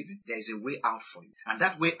that you're living? There is a way out for you. And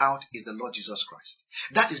that way out is the Lord Jesus Christ.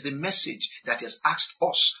 That is the message that He has asked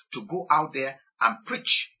us to go out there and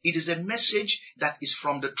preach. It is a message that is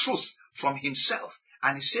from the truth, from Himself.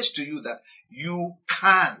 And He says to you that you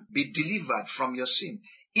can be delivered from your sin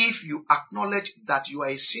if you acknowledge that you are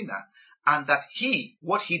a sinner and that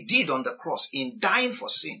what He did on the cross in dying for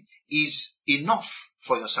sin is enough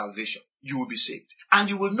for your salvation. You will be saved. And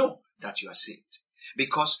you will know that you are saved.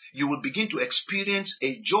 Because you will begin to experience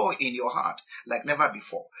a joy in your heart like never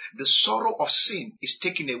before. The sorrow of sin is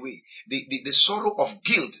taken away. The sorrow of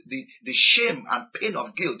guilt, the shame and pain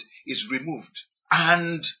of guilt is removed.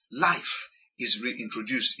 And life is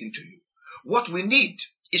reintroduced into you. What we need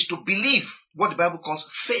is to believe what the Bible calls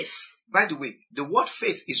faith. By the way, the word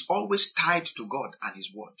faith is always tied to God and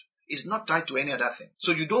His word. It's not tied to any other thing.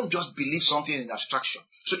 So you don't just believe something in abstraction.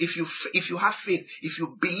 So if you have faith, if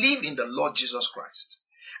you believe in the Lord Jesus Christ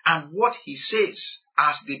and what He says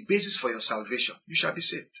as the basis for your salvation, you shall be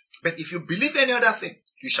saved. But if you believe any other thing,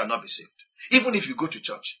 you shall not be saved. Even if you go to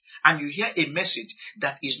church and you hear a message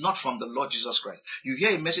that is not from the Lord Jesus Christ, you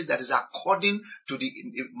hear a message that is according to the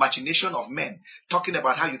imagination of men, talking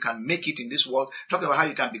about how you can make it in this world, talking about how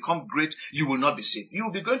you can become great, you will not be saved. You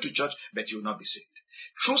will be going to church, but you will not be saved.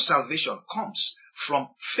 True salvation comes from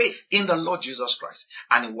faith in the Lord Jesus Christ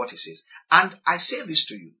and in what He says. And I say this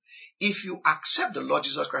to you. If you accept the Lord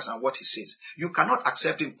Jesus Christ and what He says, you cannot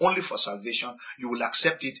accept Him only for salvation. You will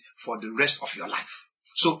accept it for the rest of your life.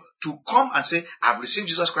 So to come and say, I've received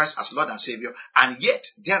Jesus Christ as Lord and Savior, and yet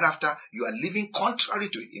thereafter you are living contrary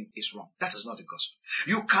to Him is wrong. That is not the gospel.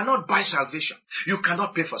 You cannot buy salvation. You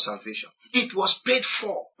cannot pay for salvation. It was paid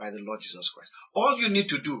for by the Lord Jesus Christ. All you need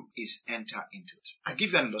to do is enter into it. I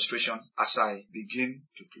give you an illustration as I begin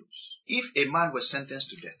to close. If a man was sentenced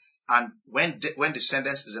to death, and when the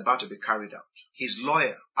sentence is about to be carried out, his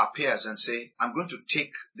lawyer appears and says, I'm going to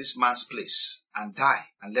take this man's place and die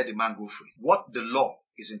and let the man go free. What the law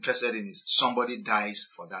is interested in is somebody dies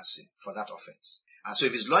for that sin, for that offense. And so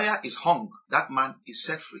if his lawyer is hung, that man is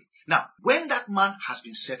set free. Now, when that man has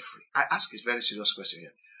been set free, I ask a very serious question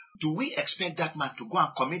here. Do we expect that man to go and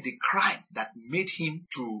commit the crime that made him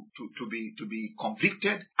to be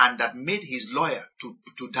convicted and that made his lawyer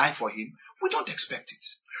to die for him? We don't expect it.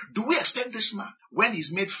 Do we expect this man, when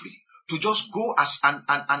he's made free, to just go and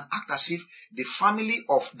act as if the family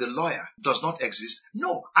of the lawyer does not exist?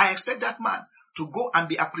 No, I expect that man to go and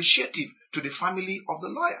be appreciative to the family of the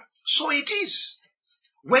lawyer. So it is.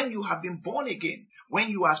 When you have been born again, when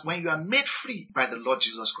you are made free by the Lord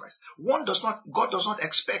Jesus Christ, God does not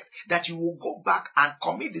expect that you will go back and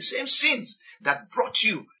commit the same sins that brought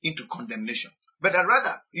you into condemnation, but that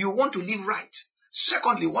rather you want to live right.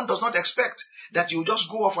 Secondly, one does not expect that you just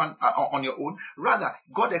go off on your own. Rather,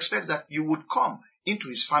 God expects that you would come into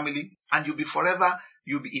His family and you'll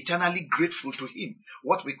be eternally grateful to Him.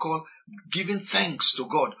 What we call giving thanks to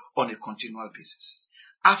God on a continual basis.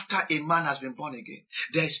 After a man has been born again,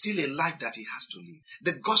 there is still a life that he has to live.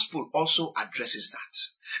 The gospel also addresses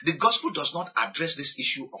that. The gospel does not address this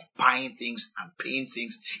issue of buying things and paying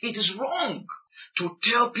things. It is wrong to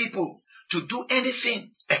tell people to do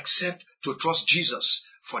anything except to trust Jesus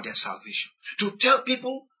for their salvation. To tell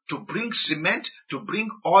people to bring cement, to bring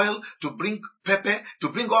oil, to bring pepper, to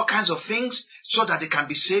bring all kinds of things so that they can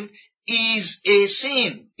be saved is a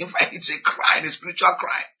sin. In fact, it's a crime, a spiritual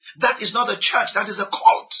crime. That is not a church, that is a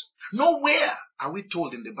cult. Nowhere are we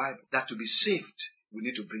told in the Bible that to be saved, we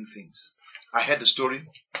need to bring things. I heard the story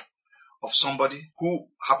of somebody who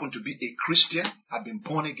happened to be a Christian, had been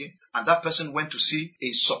born again, and that person went to see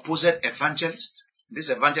a supposed evangelist. This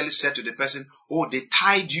evangelist said to the person, oh, they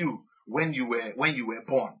tied you when you were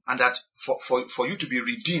born, and that for you to be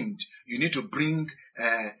redeemed, you need to bring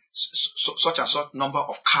such and such number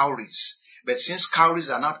of cowries. But since cowries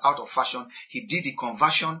are not out of fashion, he did the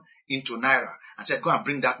conversion into naira and said, go and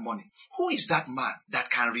bring that money. Who is that man that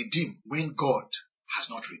can redeem when God has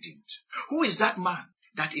not redeemed? Who is that man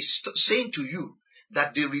that is saying to you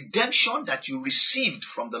that the redemption that you received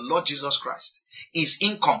from the Lord Jesus Christ is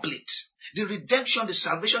incomplete? The redemption, the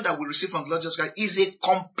salvation that we receive from the Lord Jesus Christ is a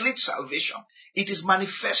complete salvation. It is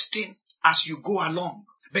manifesting as you go along,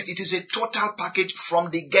 but it is a total package from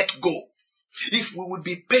the get-go. If we would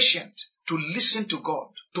be patient to listen to God,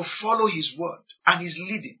 to follow His word and His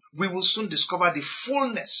leading, we will soon discover the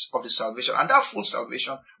fullness of the salvation. And that full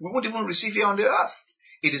salvation we won't even receive here on the earth.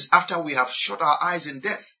 It is after we have shut our eyes in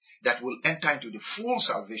death that we'll enter into the full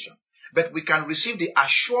salvation. But we can receive the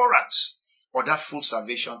assurance of that full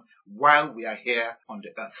salvation while we are here on the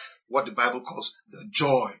earth. What the Bible calls the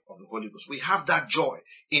joy of the Holy Ghost. We have that joy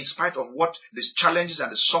in spite of what the challenges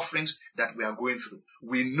and the sufferings that we are going through.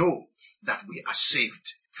 We know that we are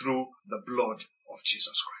saved through the blood of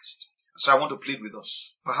Jesus Christ. So I want to plead with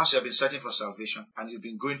us. Perhaps you have been searching for salvation and you've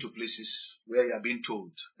been going to places where you are being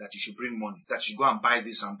told that you should bring money, that you should go and buy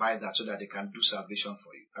this and buy that so that they can do salvation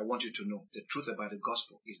for you. I want you to know the truth about the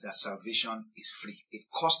gospel is that salvation is free. It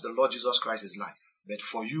cost the Lord Jesus Christ His life, but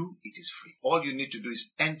for you it is free. All you need to do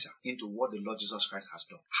is enter into what the Lord Jesus Christ has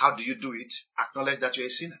done. How do you do it? Acknowledge that you're a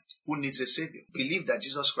sinner who needs a savior. Believe that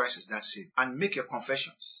Jesus Christ is that savior and make your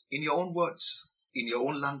confessions in your own words, in your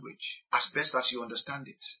own language, as best as you understand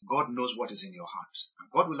it. God knows what is in your heart.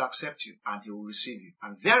 And God will accept you and He will receive you.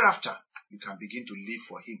 And thereafter, you can begin to live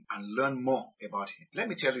for Him and learn more about Him. Let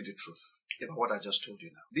me tell you the truth about what I just told you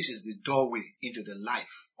now. This is the doorway into the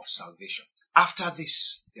life of salvation. After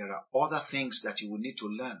this, there are other things that you will need to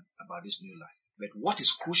learn about this new life. But what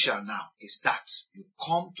is crucial now is that you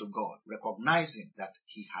come to God recognizing that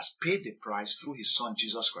He has paid the price through His Son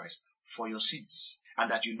Jesus Christ for your sins,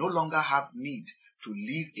 and that you no longer have need to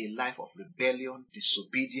live a life of rebellion,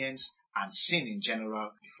 disobedience, and sin in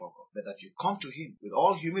general before God, but that you come to Him with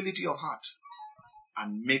all humility of heart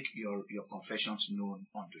and make your confessions known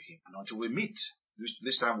unto Him. And until we meet,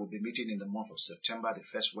 this time we'll be meeting in the month of September, the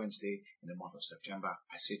first Wednesday in the month of September,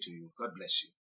 I say to you, God bless you.